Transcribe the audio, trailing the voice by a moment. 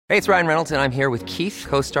Hey, it's Ryan Reynolds, and I'm here with Keith,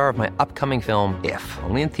 co-star of my upcoming film, If,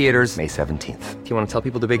 only in theaters May 17th. Do you want to tell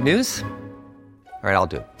people the big news? All right, I'll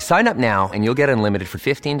do it. Sign up now and you'll get unlimited for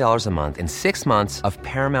 $15 a month and 6 months of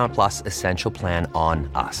Paramount Plus Essential Plan on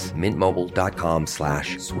us.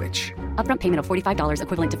 MintMobile.com/switch. Upfront payment of $45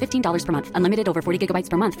 equivalent to $15 per month. Unlimited over 40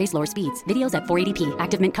 gigabytes per month. Face lower speeds. Videos at 480p.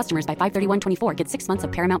 Active Mint customers by 531.24 get 6 months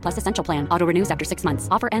of Paramount Plus Essential Plan. Auto renews after 6 months.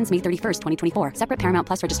 Offer ends May 31st, 2024. Separate Paramount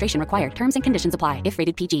Plus registration required. Terms and conditions apply if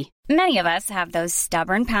rated PG. Many of us have those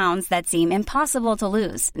stubborn pounds that seem impossible to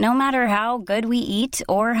lose, no matter how good we eat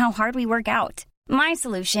or how hard we work out. My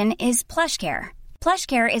solution is PlushCare.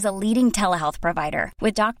 PlushCare is a leading telehealth provider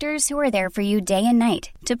with doctors who are there for you day and night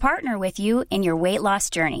to partner with you in your weight loss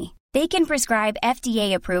journey. They can prescribe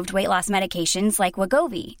FDA-approved weight loss medications like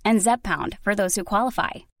Wegovy and Zepbound for those who qualify.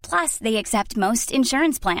 Plus, they accept most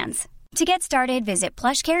insurance plans. To get started, visit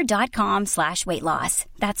plushcare.com/weightloss.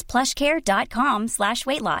 That's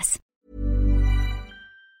plushcare.com/weightloss.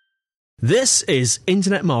 This is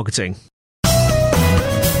Internet Marketing.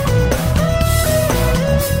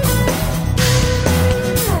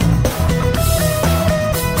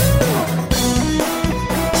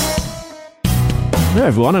 Hello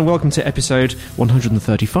everyone and welcome to episode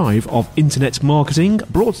 135 of Internet Marketing,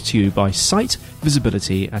 brought to you by Site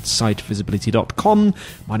Visibility at sitevisibility.com.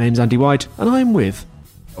 My name's Andy White and I'm with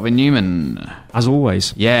Robin Newman. As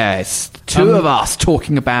always. Yeah, it's two of us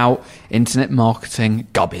talking about internet marketing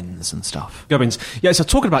gubbins and stuff. Gubbins. Yeah, so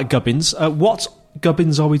talking about gubbins, what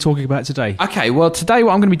gubbins are we talking about today? Okay, well today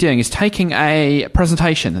what I'm going to be doing is taking a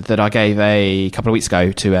presentation that I gave a couple of weeks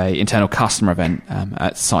ago to an internal customer event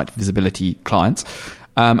at Site Visibility clients,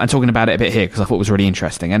 and talking about it a bit here because I thought it was really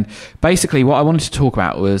interesting. And basically what I wanted to talk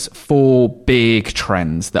about was 4 big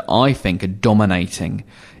trends that I think are dominating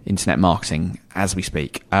internet marketing as we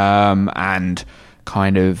speak, and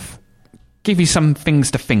kind of give you some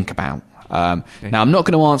things to think about. Now, I'm not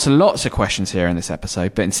going to answer lots of questions here in this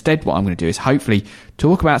episode, but instead what I'm going to do is hopefully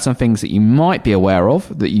talk about some things that you might be aware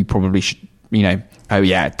of that you probably should, oh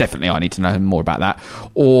yeah, definitely I need to know more about that.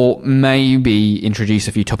 Or maybe introduce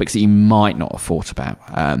a few topics that you might not have thought about,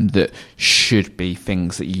 that should be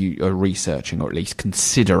things that you are researching or at least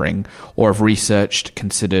considering or have researched,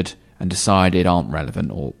 considered and decided aren't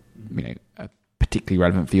relevant or, particularly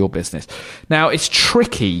relevant for your business. Now, it's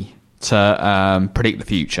tricky to predict the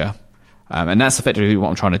future. And that's effectively what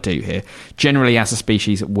I'm trying to do here. Generally, as a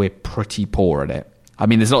species, we're pretty poor at it. I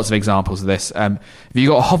mean, there's lots of examples of this. Have you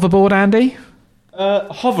got a hoverboard, Andy?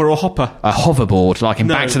 Hover or hopper? A hoverboard, like in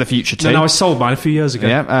Back to the Future 2. No, I sold mine a few years ago.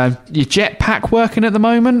 Yeah. Your jetpack working at the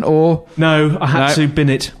moment, or? No, I had to bin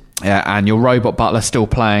it. Yeah, and your robot butler still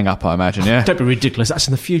playing up, I imagine, yeah? Don't be ridiculous, that's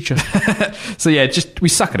in the future. So yeah, we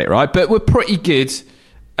suck at it, right? But we're pretty good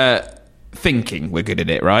at thinking we're good at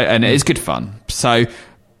it, right? And it is good fun. So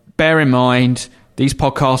bear in mind, these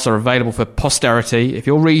podcasts are available for posterity. If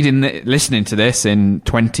you're listening to this in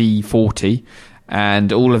 2040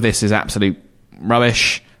 and all of this is absolute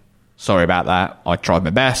rubbish, sorry about that. I tried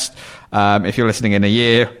my best. If you're listening in a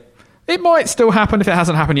year, it might still happen if it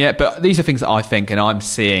hasn't happened yet, but these are things that I think and I'm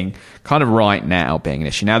seeing kind of right now being an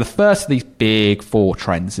issue. Now, the first of these big 4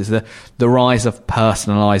 trends is the rise of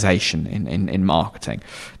personalization in marketing.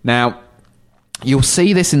 Now, you'll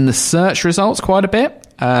see this in the search results quite a bit,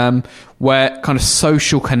 where kind of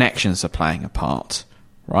social connections are playing a part,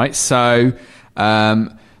 right? So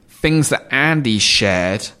things that Andy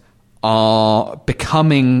shared are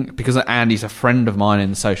becoming, because Andy's a friend of mine in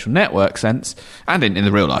the social network sense, and in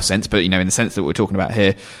the real life sense, but in the sense that we're talking about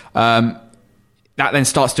here, that then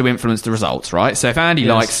starts to influence the results, right? So if Andy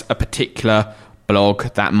likes a particular blog,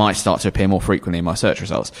 that might start to appear more frequently in my search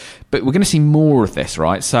results. But we're going to see more of this,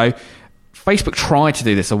 right? So Facebook tried to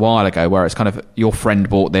do this a while ago, where it's kind of your friend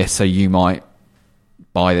bought this, so you might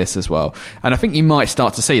buy this as well. And I think you might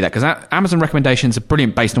start to see that, because Amazon recommendations are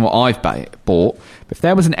brilliant based on what I've bought. But if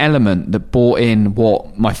there was an element that bought in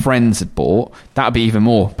what my friends had bought, that would be even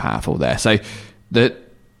more powerful there. So the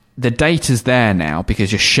data's there now,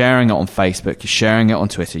 because you're sharing it on Facebook, you're sharing it on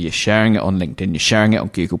Twitter, you're sharing it on LinkedIn, you're sharing it on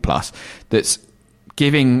Google+. That's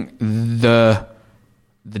giving the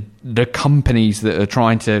companies that are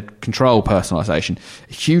trying to control personalization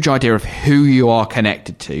a huge idea of who you are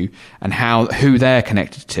connected to and who they're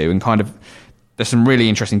connected to, and kind of there's some really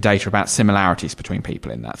interesting data about similarities between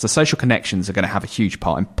people in that. So social connections are going to have a huge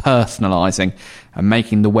part in personalizing and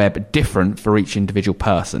making the web different for each individual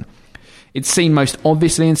person. It's seen most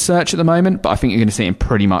obviously in search at the moment, but I think you're going to see it in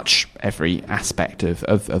pretty much every aspect of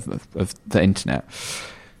the internet.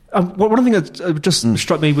 One thing that just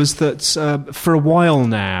struck me was that for a while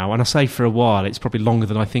now, and I say for a while, it's probably longer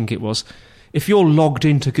than I think it was, if you're logged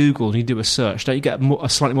into Google and you do a search, don't you get a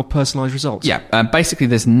slightly more personalised results? Yeah, basically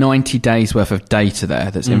there's 90 days worth of data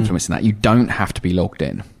there that's influencing that. You don't have to be logged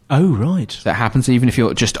in. Oh, right. So that happens even if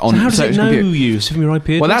you're just on... So how does it know computer. you? So from your IP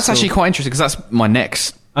address? Well, that's actually quite interesting because that's my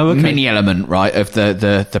next mini element, right, of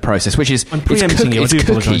the process, which is I'm preempting you. I do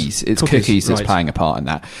apologise. Cookies. It's cookies that's right. playing a part in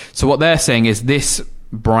that. So what they're saying is this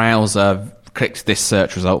browser clicked this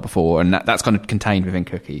search result before, and that's kind of contained within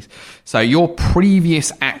cookies. So your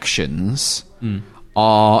previous actions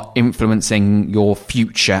are influencing your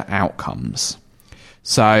future outcomes.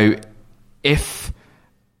 So if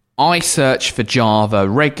I search for Java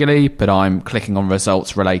regularly, but I'm clicking on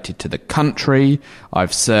results related to the country,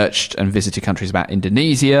 I've searched and visited countries about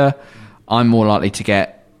Indonesia, I'm more likely to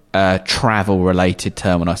get a travel-related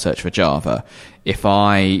term when I search for Java. If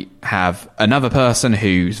I have another person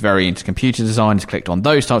who's very into computer design, has clicked on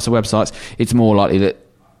those types of websites, it's more likely that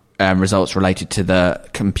results related to the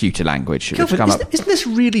computer language. Kelvin, isn't this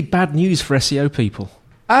really bad news for SEO people?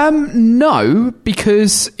 No,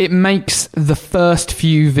 because it makes the first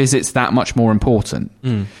few visits that much more important.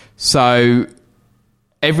 So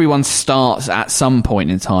everyone starts at some point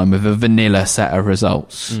in time with a vanilla set of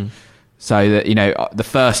results. So that, you know, the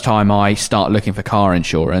first time I start looking for car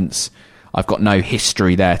insurance, I've got no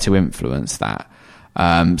history there to influence that.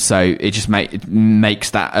 So it just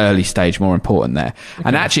makes that early stage more important there. Okay.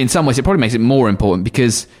 And actually, in some ways, it probably makes it more important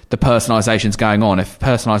because the personalization's going on. If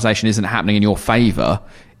personalization isn't happening in your favor,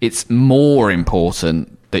 it's more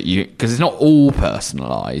important that because it's not all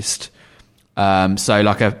personalized. So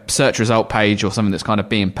like a search result page or something that's kind of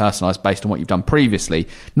being personalized based on what you've done previously,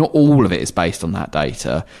 not all of it is based on that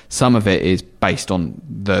data. Some of it is based on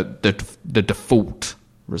the default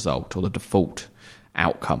result or the default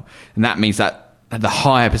outcome. And that means that the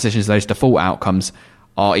higher positions of those default outcomes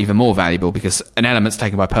are even more valuable because an element's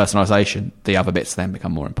taken by personalization, the other bits then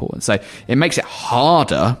become more important. So it makes it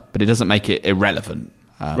harder, but it doesn't make it irrelevant,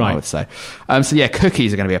 I would say. So yeah,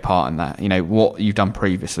 cookies are going to be a part in that. You know, what you've done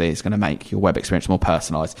previously is going to make your web experience more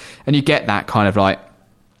personalized. And you get that kind of like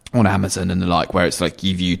on Amazon and the like, where it's like,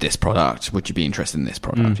 you viewed this product, would you be interested in this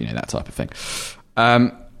product? You know, that type of thing.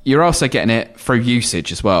 You're also getting it through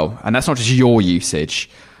usage as well. And that's not just your usage.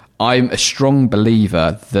 I'm a strong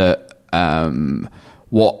believer that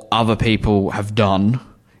what other people have done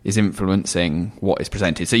is influencing what is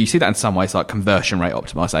presented. So you see that in some ways, like conversion rate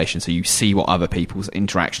optimization. So you see what other people's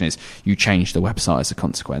interaction is. You change the website as a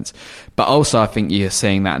consequence. But also I think you're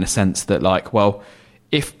seeing that in a sense that, like, well,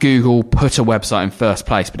 if Google put a website in first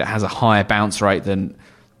place, but it has a higher bounce rate than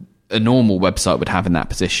a normal website would have in that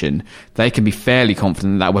position, they can be fairly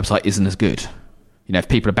confident that website isn't as good. You know, if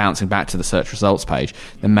people are bouncing back to the search results page,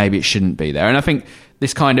 then maybe it shouldn't be there. And I think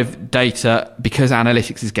this kind of data, because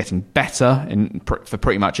analytics is getting better for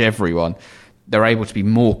pretty much everyone, they're able to be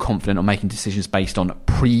more confident on making decisions based on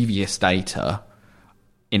previous data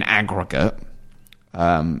in aggregate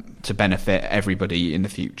to benefit everybody in the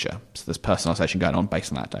future. So there's personalization going on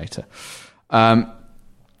based on that data.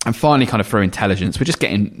 And finally, kind of through intelligence, we're just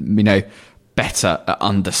getting, you know, better at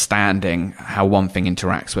understanding how one thing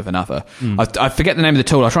interacts with another. I forget the name of the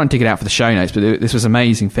tool. I'll try and dig it out for the show notes, but this was an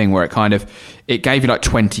amazing thing where it gave you like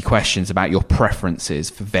 20 questions about your preferences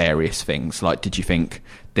for various things. Like, did you think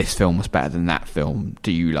this film was better than that film?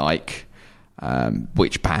 Do you like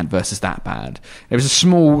which band versus that band? It was a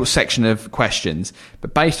small section of questions,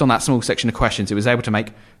 but based on that small section of questions, it was able to make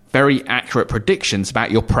very accurate predictions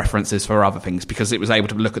about your preferences for other things because it was able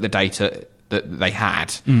to look at the data that they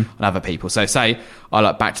had on other people. So say I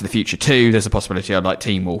like Back to the Future 2, there's a possibility I like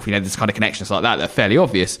Teen Wolf. You know, there's kind of connections like that that are fairly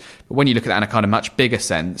obvious. But when you look at that in a kind of much bigger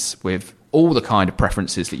sense with all the kind of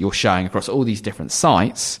preferences that you're showing across all these different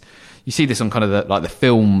sites, you see this on kind of the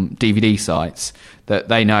film DVD sites, that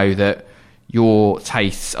they know that your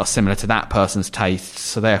tastes are similar to that person's tastes,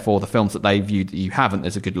 so therefore the films that they viewed that you haven't,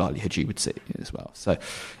 there's a good likelihood you would see as well. So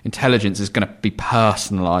intelligence is going to be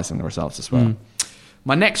personalising the results as well.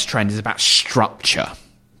 My next trend is about structure.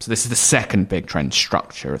 So this is the second big trend,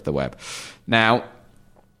 structure of the web. Now,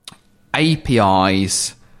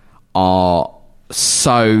 APIs are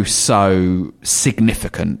so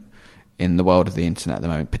significant in the world of the internet at the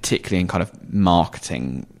moment, particularly in kind of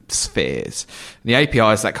marketing spheres. The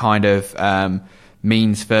API is that kind of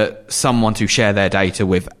means for someone to share their data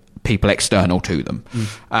with people external to them.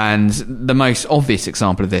 And the most obvious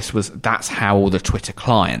example of this was that's how all the Twitter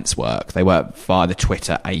clients work. They work via the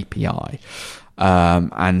Twitter API.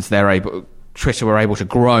 And Twitter were able to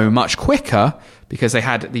grow much quicker because they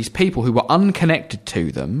had these people who were unconnected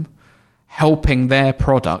to them helping their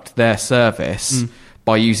product, their service,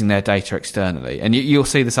 by using their data externally. And you'll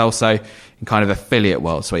see this also in kind of affiliate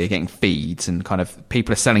worlds where you're getting feeds and kind of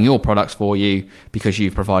people are selling your products for you because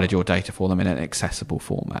you've provided your data for them in an accessible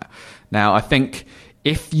format. Now, I think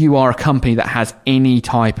if you are a company that has any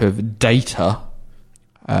type of data,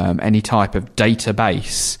 any type of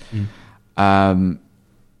database,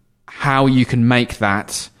 how you can make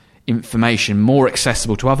that information more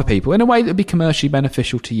accessible to other people in a way that would be commercially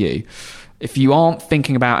beneficial to you. If you aren't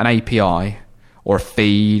thinking about an API or a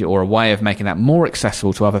feed or a way of making that more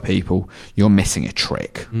accessible to other people, you're missing a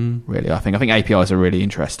trick, really. I think APIs are really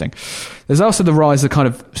interesting. There's also the rise of kind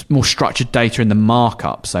of more structured data in the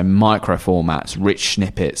markup, so micro formats, rich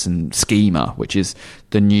snippets, and schema, which is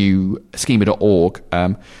the new schema.org,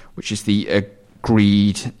 which is the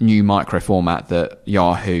agreed new micro format that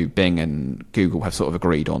Yahoo, Bing, and Google have sort of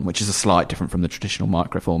agreed on, which is a slight different from the traditional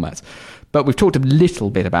micro formats. But we've talked a little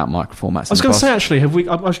bit about micro formats. I was going to say, actually, have we?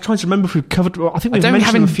 I was trying to remember if we've covered. I think we've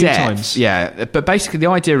mentioned them a few times. Yeah, but basically the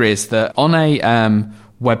idea is that on a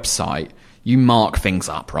website, you mark things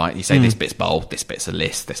up, right? You say this bit's bold, this bit's a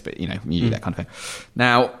list, this bit, you do that kind of thing.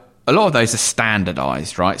 Now, a lot of those are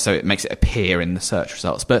standardized, right? So it makes it appear in the search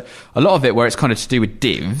results. But a lot of it where it's kind of to do with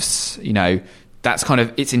divs, that's kind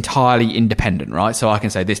of, it's entirely independent, right? So I can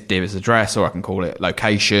say this div is address, or I can call it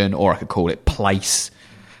location, or I could call it place.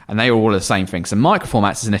 And they are all the same thing. So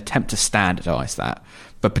microformats is an attempt to standardize that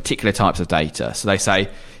for particular types of data. So they say,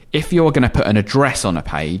 if you're going to put an address on a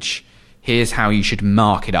page, here's how you should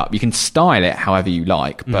mark it up. You can style it however you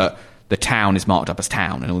like, but the town is marked up as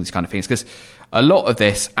town and all these kind of things. Because a lot of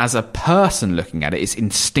this, as a person looking at it, is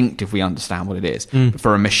instinctive. We understand what it is. But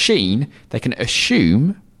for a machine, they can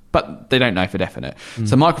assume, but they don't know for definite.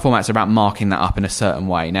 So microformats are about marking that up in a certain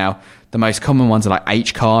way. Now, the most common ones are like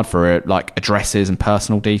HCard for like addresses and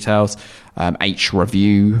personal details,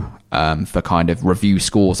 HReview for kind of review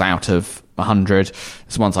scores out of 100.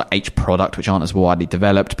 There's ones like HProduct, which aren't as widely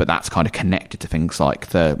developed, but that's kind of connected to things like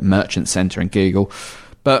the Merchant Center in Google.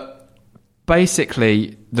 But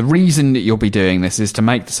basically, the reason that you'll be doing this is to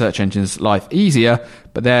make the search engine's life easier,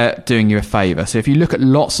 but they're doing you a favor. So if you look at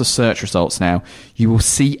lots of search results now, you will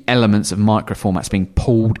see elements of microformats being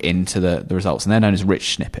pulled into the results, and they're known as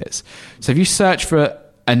rich snippets. So if you search for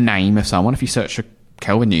a name of someone, if you search for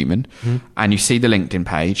Kelvin Newman, and you see the LinkedIn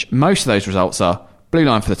page, most of those results are blue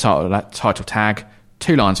line for the title tag,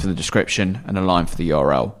 2 lines for the description, and a line for the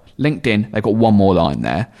URL. LinkedIn, they've got one more line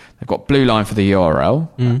there. They've got blue line for the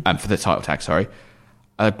URL, for the title tag, sorry.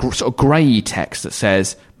 A sort of grey text that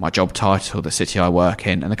says my job title, the city I work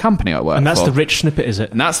in, and the company I work for. And that's the rich snippet, is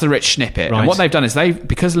it? And that's the rich snippet. Right. And what they've done is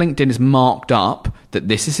because LinkedIn is marked up that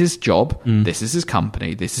this is his job, this is his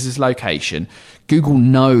company, this is his location, Google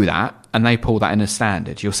know that, and they pull that in as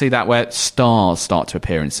standard. You'll see that where stars start to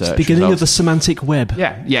appear in search results. Beginning of the semantic web.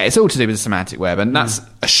 Yeah, it's all to do with the semantic web, and that's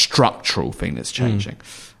a structural thing that's changing.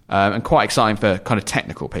 And quite exciting for kind of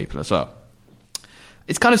technical people as well.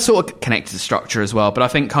 It's kind of sort of connected to structure as well, but I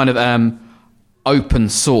think kind of open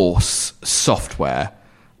source software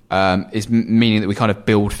is meaning that we kind of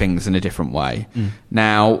build things in a different way.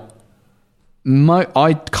 Now,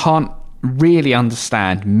 I can't really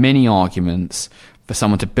understand many arguments for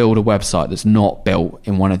someone to build a website that's not built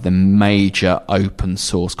in one of the major open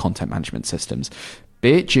source content management systems.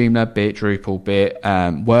 Be it Joomla, be it Drupal, be it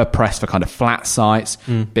WordPress for kind of flat sites,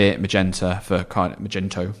 be it Magento for kind of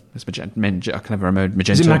Magento. It's Magento. I can never remember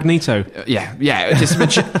Magento. Is it Magneto? Yeah. It's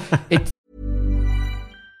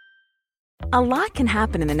A lot can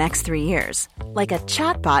happen in the next 3 years. Like a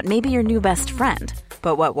chatbot may be your new best friend.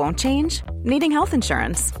 But what won't change? Needing health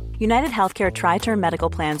insurance. United Healthcare Tri-Term Medical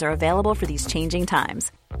Plans are available for these changing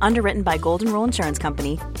times. Underwritten by Golden Rule Insurance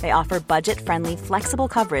Company, they offer budget-friendly, flexible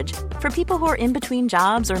coverage for people who are in between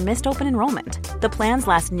jobs or missed open enrollment. The plans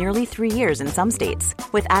last nearly 3 years in some states,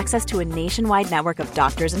 with access to a nationwide network of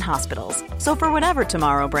doctors and hospitals. So for whatever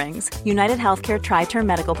tomorrow brings, United Healthcare Tri-Term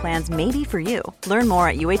Medical Plans may be for you. Learn more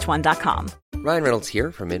at uh1.com. Ryan Reynolds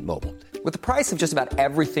here from Mint Mobile. With the price of just about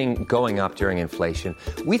everything going up during inflation,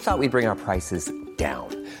 we thought we'd bring our prices down.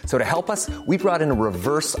 So to help us, we brought in a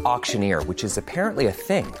reverse auctioneer, which is apparently a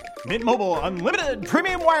thing. Mint Mobile Unlimited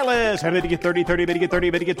Premium Wireless. How to get 30, 30, how to get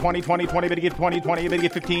 30, how to get 20, 20, 20, how to get 20, 20, how to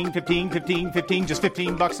get 15, 15, 15, 15, just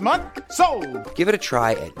 $15 a month? Sold! Give it a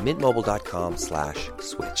try at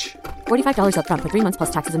mintmobile.com/switch. $45 up front for 3 months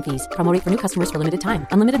plus taxes and fees. Promo rate for new customers for limited time.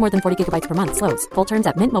 Unlimited more than 40 gigabytes per month. Slows full terms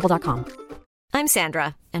at mintmobile.com. I'm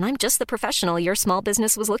Sandra, and I'm just the professional your small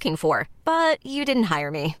business was looking for. But you didn't hire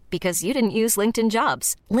me because you didn't use LinkedIn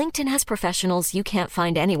Jobs. LinkedIn has professionals you can't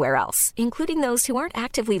find anywhere else, including those who aren't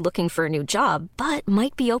actively looking for a new job, but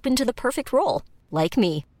might be open to the perfect role, like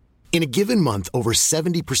me. In a given month, over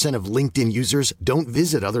 70% of LinkedIn users don't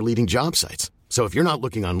visit other leading job sites. So if you're not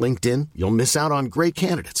looking on LinkedIn, you'll miss out on great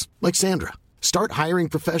candidates like Sandra. Start hiring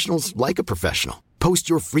professionals like a professional. Post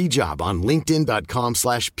your free job on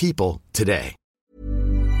linkedin.com/people today.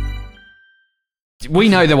 We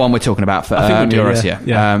know the one we're talking about for Eurosia.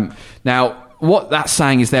 Yeah. Now, what that's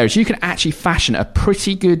saying is there is you can actually fashion a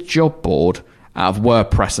pretty good job board out of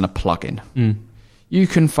WordPress and a plugin. You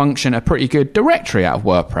can function a pretty good directory out of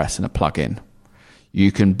WordPress and a plugin.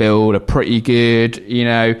 You can build a pretty good,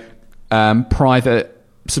 private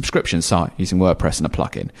subscription site using WordPress and a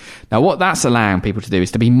plugin. Now, what that's allowing people to do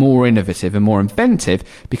is to be more innovative and more inventive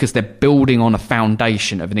because they're building on a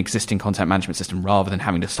foundation of an existing content management system rather than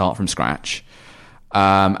having to start from scratch.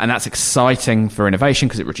 And that's exciting for innovation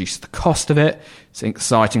because it reduces the cost of it. It's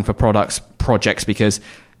exciting for projects because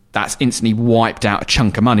that's instantly wiped out a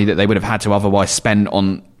chunk of money that they would have had to otherwise spend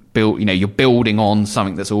on you're building on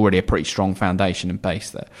something that's already a pretty strong foundation and base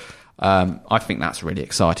there. I think that's really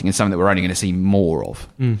exciting and something that we're only going to see more of.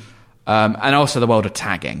 And also the world of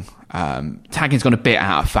tagging. Tagging's gone a bit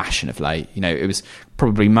out of fashion of late. It was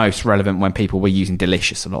probably most relevant when people were using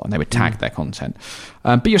Delicious a lot and they would tag their content.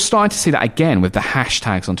 But you're starting to see that again with the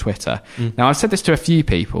hashtags on Twitter. Now, I've said this to a few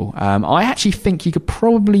people. I actually think you could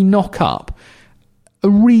probably knock up a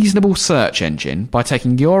reasonable search engine by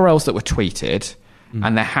taking URLs that were tweeted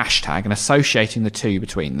and their hashtag and associating the two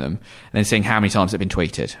between them and then seeing how many times they've been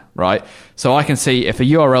tweeted, right? So I can see if a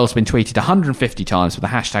URL's been tweeted 150 times with the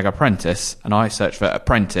hashtag apprentice and I search for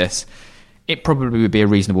apprentice, it probably would be a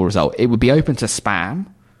reasonable result. It would be open to spam,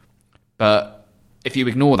 but if you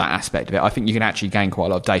ignore that aspect of it, I think you can actually gain quite a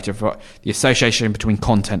lot of data for the association between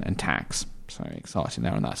content and tags. So exciting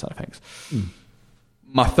there on that side of things.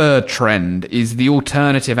 My third trend is the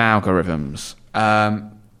alternative algorithms.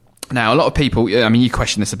 Now, a lot of people, you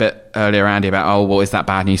questioned this a bit earlier, Andy, about, is that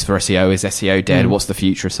bad news for SEO? Is SEO dead? What's the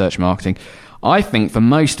future of search marketing? I think for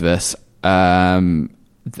most of us,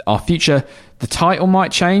 our future, the title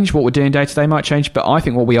might change, what we're doing day to day might change, but I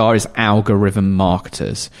think what we are is algorithm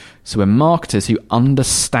marketers. So we're marketers who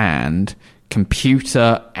understand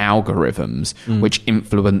computer algorithms which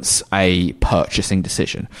influence a purchasing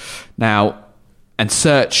decision. Now, and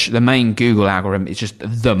search, the main Google algorithm is just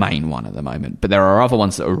the main one at the moment. But there are other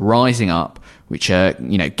ones that are rising up, which are,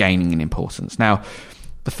 gaining in importance. Now,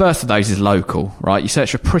 the first of those is local, right? You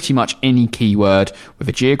search for pretty much any keyword with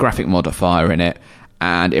a geographic modifier in it,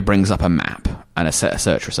 and it brings up a map and a set of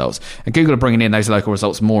search results. And Google are bringing in those local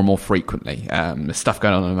results more and more frequently. There's stuff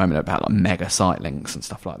going on at the moment about like mega site links and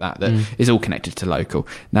stuff like that is all connected to local.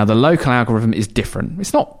 Now, the local algorithm is different.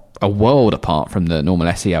 It's not a world apart from the normal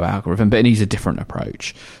SEO algorithm, but it needs a different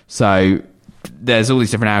approach. So there's all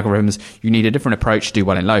these different algorithms. You need a different approach to do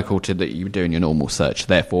well in local to that you do in your normal search.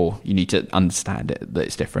 Therefore, you need to understand it, that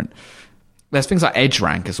it's different. There's things like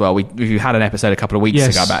EdgeRank as well. We had an episode a couple of weeks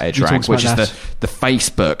ago about EdgeRank, which is the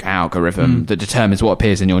Facebook algorithm that determines what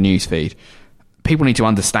appears in your newsfeed. People need to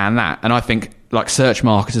understand that. And I think like search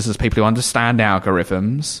marketers as people who understand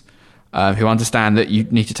algorithms, who understand that you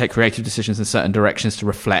need to take creative decisions in certain directions to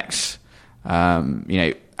reflect,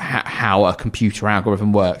 how a computer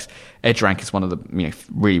algorithm works. EdgeRank is one of the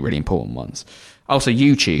really, really important ones. Also,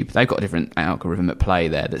 YouTube, they've got a different algorithm at play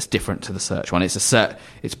there that's different to the search one.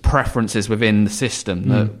 It's preferences within the system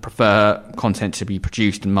that prefer content to be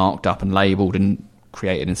produced and marked up and labelled and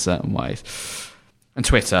created in certain ways. And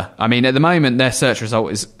Twitter, at the moment, their search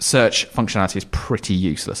functionality is pretty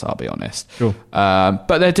useless, I'll be honest. Sure.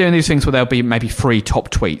 But they're doing these things where there'll be maybe 3 top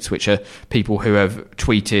tweets, which are people who have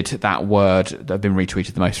tweeted that word that have been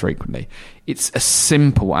retweeted the most frequently. It's a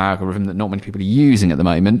simple algorithm that not many people are using at the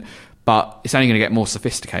moment, but it's only going to get more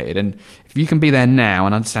sophisticated. And if you can be there now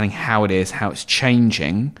and understanding how it is, how it's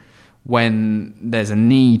changing, when there's a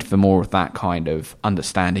need for more of that kind of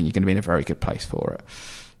understanding, you're going to be in a very good place for it.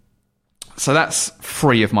 So that's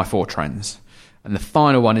 3 of my 4 trends. And the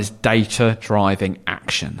final one is data driving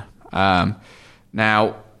action.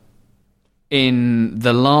 Now, in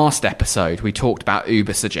the last episode, we talked about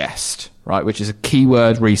Ubersuggest, right, which is a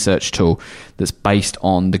keyword research tool that's based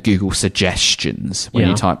on the Google suggestions when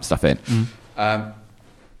you type stuff in. That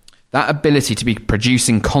ability to be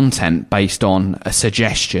producing content based on a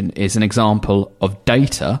suggestion is an example of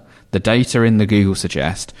data, the data in the Google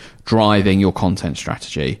Suggest, driving your content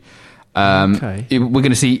strategy. We're going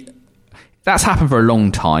to see that's happened for a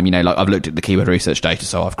long time. Like I've looked at the keyword research data,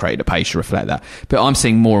 so I've created a page to reflect that. But I'm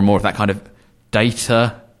seeing more and more of that kind of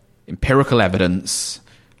data, empirical evidence,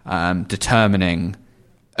 determining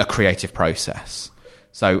a creative process.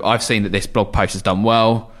 So I've seen that this blog post has done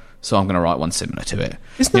well, so I'm going to write one similar to it.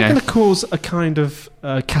 Isn't that going to cause a kind of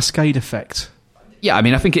cascade effect Yeah, I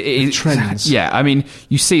mean, I think it is trends. Yeah, I mean,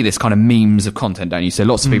 you see this kind of memes of content, don't you? So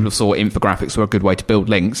lots of people saw infographics were a good way to build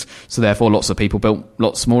links, so therefore lots of people built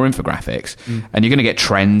lots more infographics. And you're going to get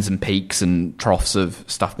trends and peaks and troughs of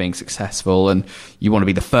stuff being successful, and you want to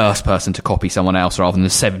be the first person to copy someone else rather than the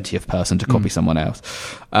 70th person to copy someone else.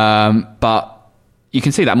 But you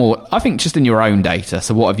can see that more, I think, just in your own data.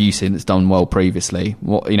 So what have you seen that's done well previously?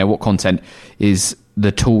 What content is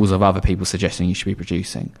the tools of other people suggesting you should be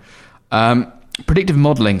producing? Predictive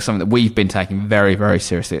modelling is something that we've been taking very, very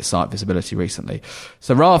seriously at Site Visibility recently.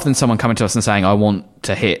 So rather than someone coming to us and saying, I want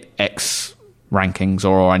to hit X rankings,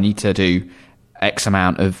 or I need to do X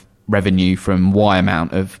amount of revenue from Y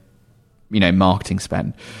amount of, marketing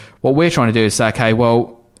spend, what we're trying to do is say, okay,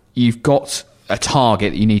 well, you've got a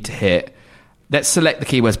target that you need to hit. Let's select the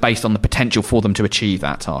keywords based on the potential for them to achieve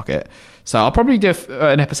that target. So I'll probably do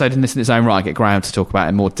an episode in its own right, get Graham to talk about it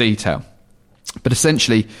in more detail. But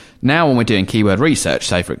essentially, now when we're doing keyword research,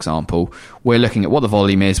 say, for example, we're looking at what the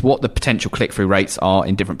volume is, what the potential click-through rates are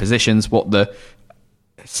in different positions, what the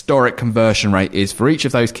historic conversion rate is for each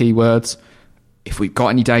of those keywords, if we've got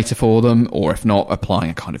any data for them, or if not, applying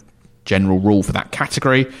a kind of general rule for that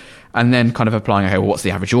category, and then kind of applying, okay, well, what's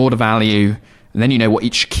the average order value? And then you know what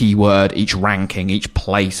each keyword, each ranking, each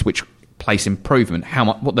place, which place improvement,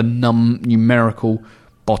 what the numerical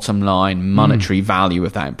bottom line monetary value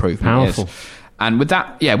of that improvement is. And with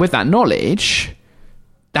that knowledge,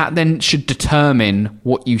 that then should determine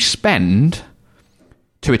what you spend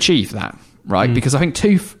to achieve that, right? Because I think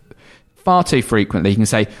far too frequently you can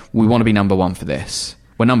say, we want to be number one for this.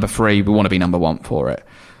 We're number 3, we want to be number 1 for it.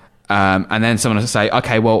 And then someone will say,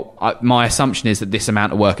 okay, well, my assumption is that this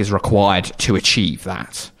amount of work is required to achieve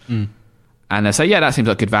that. And they say, yeah, that seems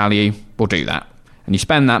like good value, we'll do that. And you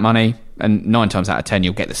spend that money, and 9 times out of 10,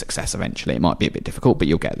 you'll get the success eventually. It might be a bit difficult, but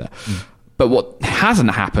you'll get there. But what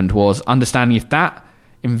hasn't happened was understanding if that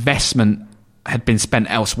investment had been spent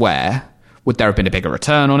elsewhere, would there have been a bigger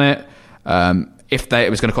return on it? If it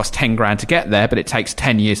was going to cost 10 grand to get there, but it takes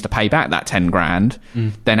 10 years to pay back that 10 grand,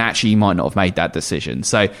 then actually you might not have made that decision.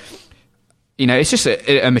 So, it's just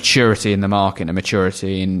a maturity in the market, a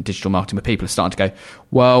maturity in digital marketing, where people are starting to go,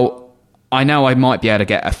 well, I know I might be able to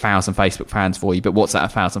get 1,000 Facebook fans for you, but what's that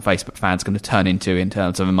 1,000 Facebook fans going to turn into in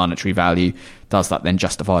terms of a monetary value? Does that then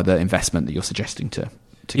justify the investment that you're suggesting to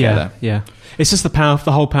get there? Yeah. It's just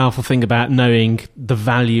the whole powerful thing about knowing the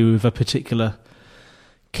value of a particular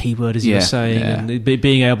keyword, as you were saying, and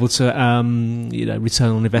being able to,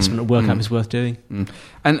 return on investment and work out if it's worth doing.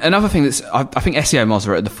 And another thing I think SEO mods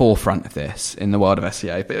are at the forefront of this in the world of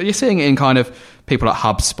SEO, but you're seeing it in kind of people like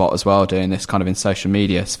HubSpot as well doing this kind of in social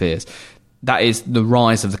media spheres. That is the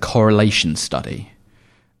rise of the correlation study.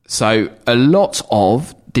 So a lot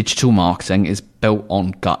of digital marketing is built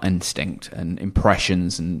on gut instinct and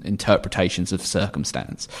impressions and interpretations of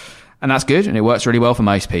circumstance. And that's good, and it works really well for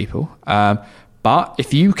most people. But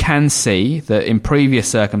if you can see that in previous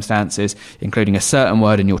circumstances, including a certain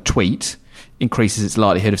word in your tweet increases its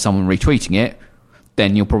likelihood of someone retweeting it,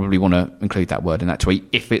 then you'll probably want to include that word in that tweet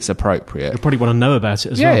if it's appropriate. You'll probably want to know about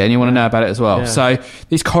it as well. Yeah, and you want to know about it as well. Yeah. So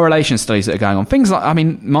these correlation studies that are going on, things like,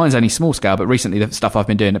 mine's only small scale, but recently the stuff I've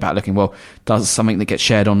been doing about looking, well, does something that gets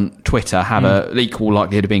shared on Twitter have an equal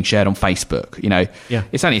likelihood of being shared on Facebook?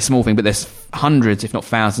 It's only a small thing, but there's hundreds, if not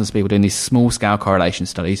thousands of people doing these small scale correlation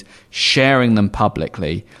studies, sharing them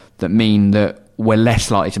publicly, that mean that we're less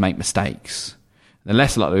likely to make mistakes. The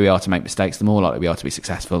less likely we are to make mistakes, the more likely we are to be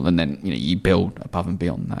successful, and then you build above and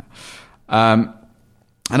beyond that.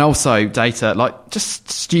 And also data, like just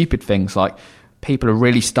stupid things like people are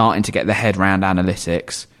really starting to get their head around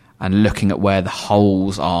analytics and looking at where the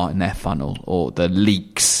holes are in their funnel or the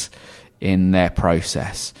leaks in their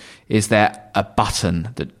process. Is there a button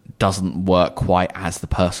that doesn't work quite as the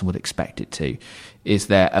person would expect it to? Is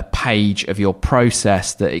there a page of your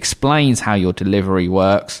process that explains how your delivery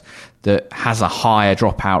works that has a higher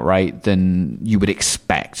dropout rate than you would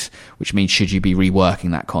expect, which means should you be reworking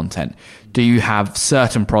that content? Do you have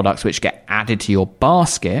certain products which get added to your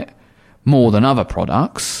basket more than other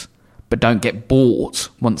products, but don't get bought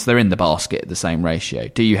once they're in the basket at the same ratio?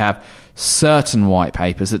 Do you have certain white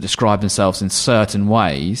papers that describe themselves in certain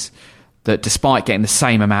ways that, despite getting the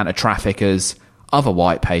same amount of traffic as other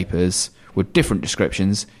white papers with different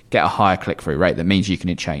descriptions, get a higher click-through rate? That means you can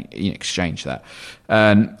exchange that.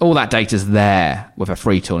 All that data's there with a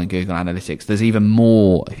free tool in Google Analytics. There's even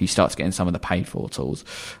more if you start to get in some of the paid-for tools.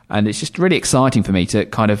 And it's just really exciting for me to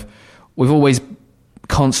we've always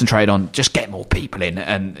concentrate on just get more people in,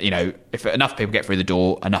 and if enough people get through the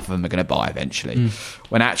door, enough of them are going to buy eventually.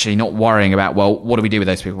 When actually not worrying about, well, what do we do with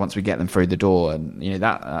those people once we get them through the door, and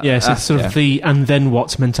that. So it's sort of the and then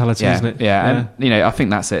what mentality, isn't it? Yeah, and I think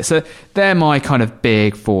that's it. So they're my kind of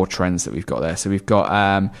big 4 trends that we've got there. So we've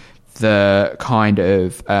got the kind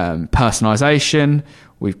of personalization.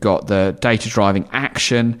 We've got the data driving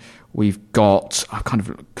action. We've got, I've kind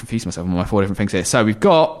of confused myself on my 4 different things here. So we've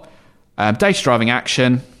got data driving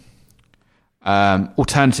action,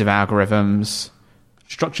 alternative algorithms,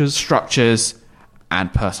 structures,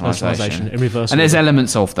 and personalization in reverse. And there's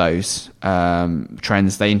elements of those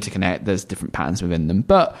trends. They interconnect. There's different patterns within them.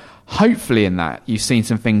 But hopefully in that, you've seen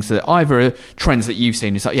some things that either are trends that you've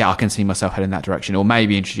seen. It's like, I can see myself heading that direction, or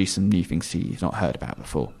maybe introduce some new things you've not heard about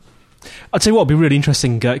before. I'll tell you what, it'd be really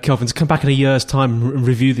interesting, Kelvin, to come back in a year's time and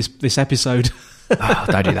review this episode.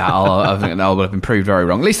 Don't do that. I think that will have been proved very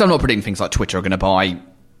wrong. At least I'm not predicting things like Twitter are going to buy,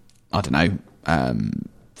 I don't know,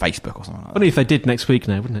 Facebook or something like that. Only if they did next week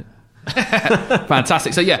now, wouldn't it?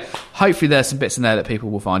 Fantastic. So hopefully there's some bits in there that people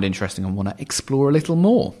will find interesting and want to explore a little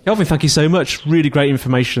more. Kelvin, thank you so much. Really great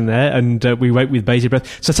information there, and we wait with bated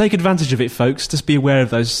breath. So take advantage of it, folks. Just be aware of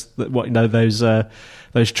those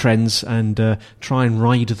trends and try and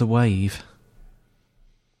ride the wave.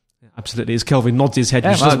 Absolutely. As Kelvin nods his head,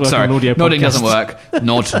 which doesn't work on an audio podcast. Nodding doesn't work.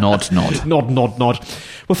 Nod. Nod.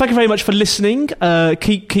 Well, thank you very much for listening.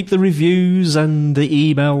 Keep the reviews and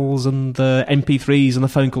the emails and the MP3s and the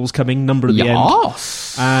phone calls coming. Number at the end.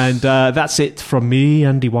 And that's it from me,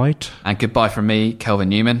 Andy White. And goodbye from me, Kelvin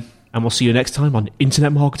Newman. And we'll see you next time on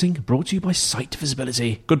Internet Marketing, brought to you by Site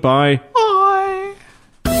Visibility. Goodbye. Bye.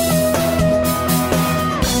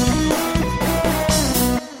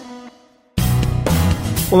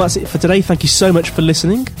 Well, that's it for today. Thank you so much for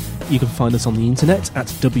listening. You can find us on the internet at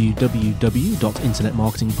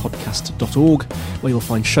www.internetmarketingpodcast.org, where you'll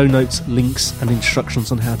find show notes, links, and instructions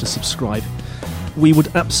on how to subscribe. We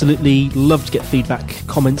would absolutely love to get feedback,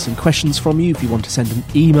 comments, and questions from you. If you want to send an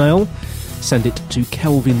email, send it to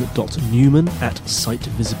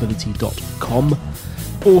kelvin.newman@sitevisibility.com.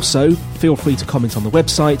 Also, feel free to comment on the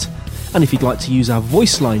website, and if you'd like to use our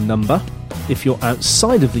voice line number, if you're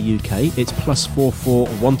outside of the UK, it's +44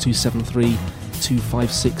 1273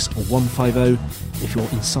 256 150. If you're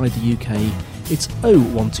inside the UK, it's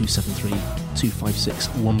 01273 256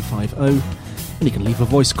 150. And you can leave a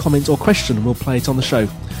voice comment or question and we'll play it on the show.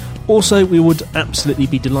 Also, we would absolutely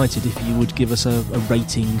be delighted if you would give us a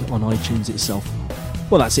rating on iTunes itself.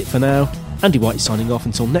 Well, that's it for now. Andy White signing off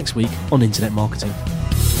until next week on Internet Marketing.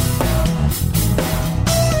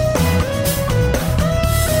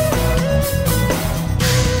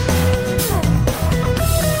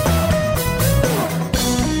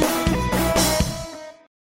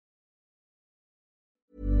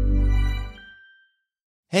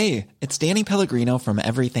 Hey, it's Danny Pellegrino from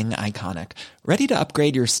Everything Iconic. Ready to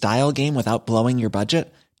upgrade your style game without blowing your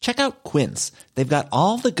budget? Check out Quince. They've got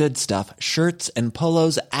all the good stuff, shirts and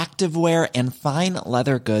polos, activewear, and fine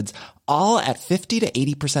leather goods, all at 50 to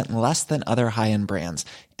 80% less than other high-end brands.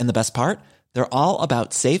 And the best part? They're all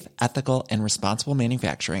about safe, ethical, and responsible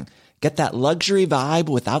manufacturing. Get that luxury vibe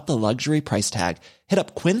without the luxury price tag. Hit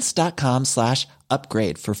up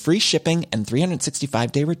quince.com/upgrade for free shipping and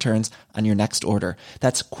 365-day returns on your next order.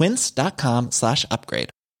 That's quince.com/upgrade.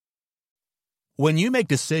 When you make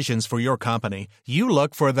decisions for your company, you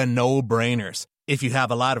look for the no-brainers. If you have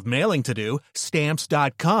a lot of mailing to do,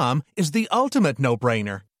 Stamps.com is the ultimate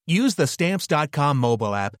no-brainer. Use the Stamps.com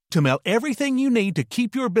mobile app to mail everything you need to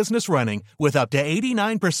keep your business running with up to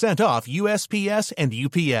 89% off USPS and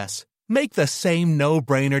UPS. Make the same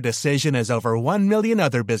no-brainer decision as over 1 million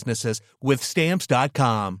other businesses with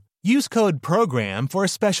Stamps.com. Use code PROGRAM for a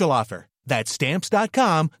special offer. That's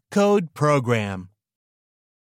Stamps.com, code PROGRAM.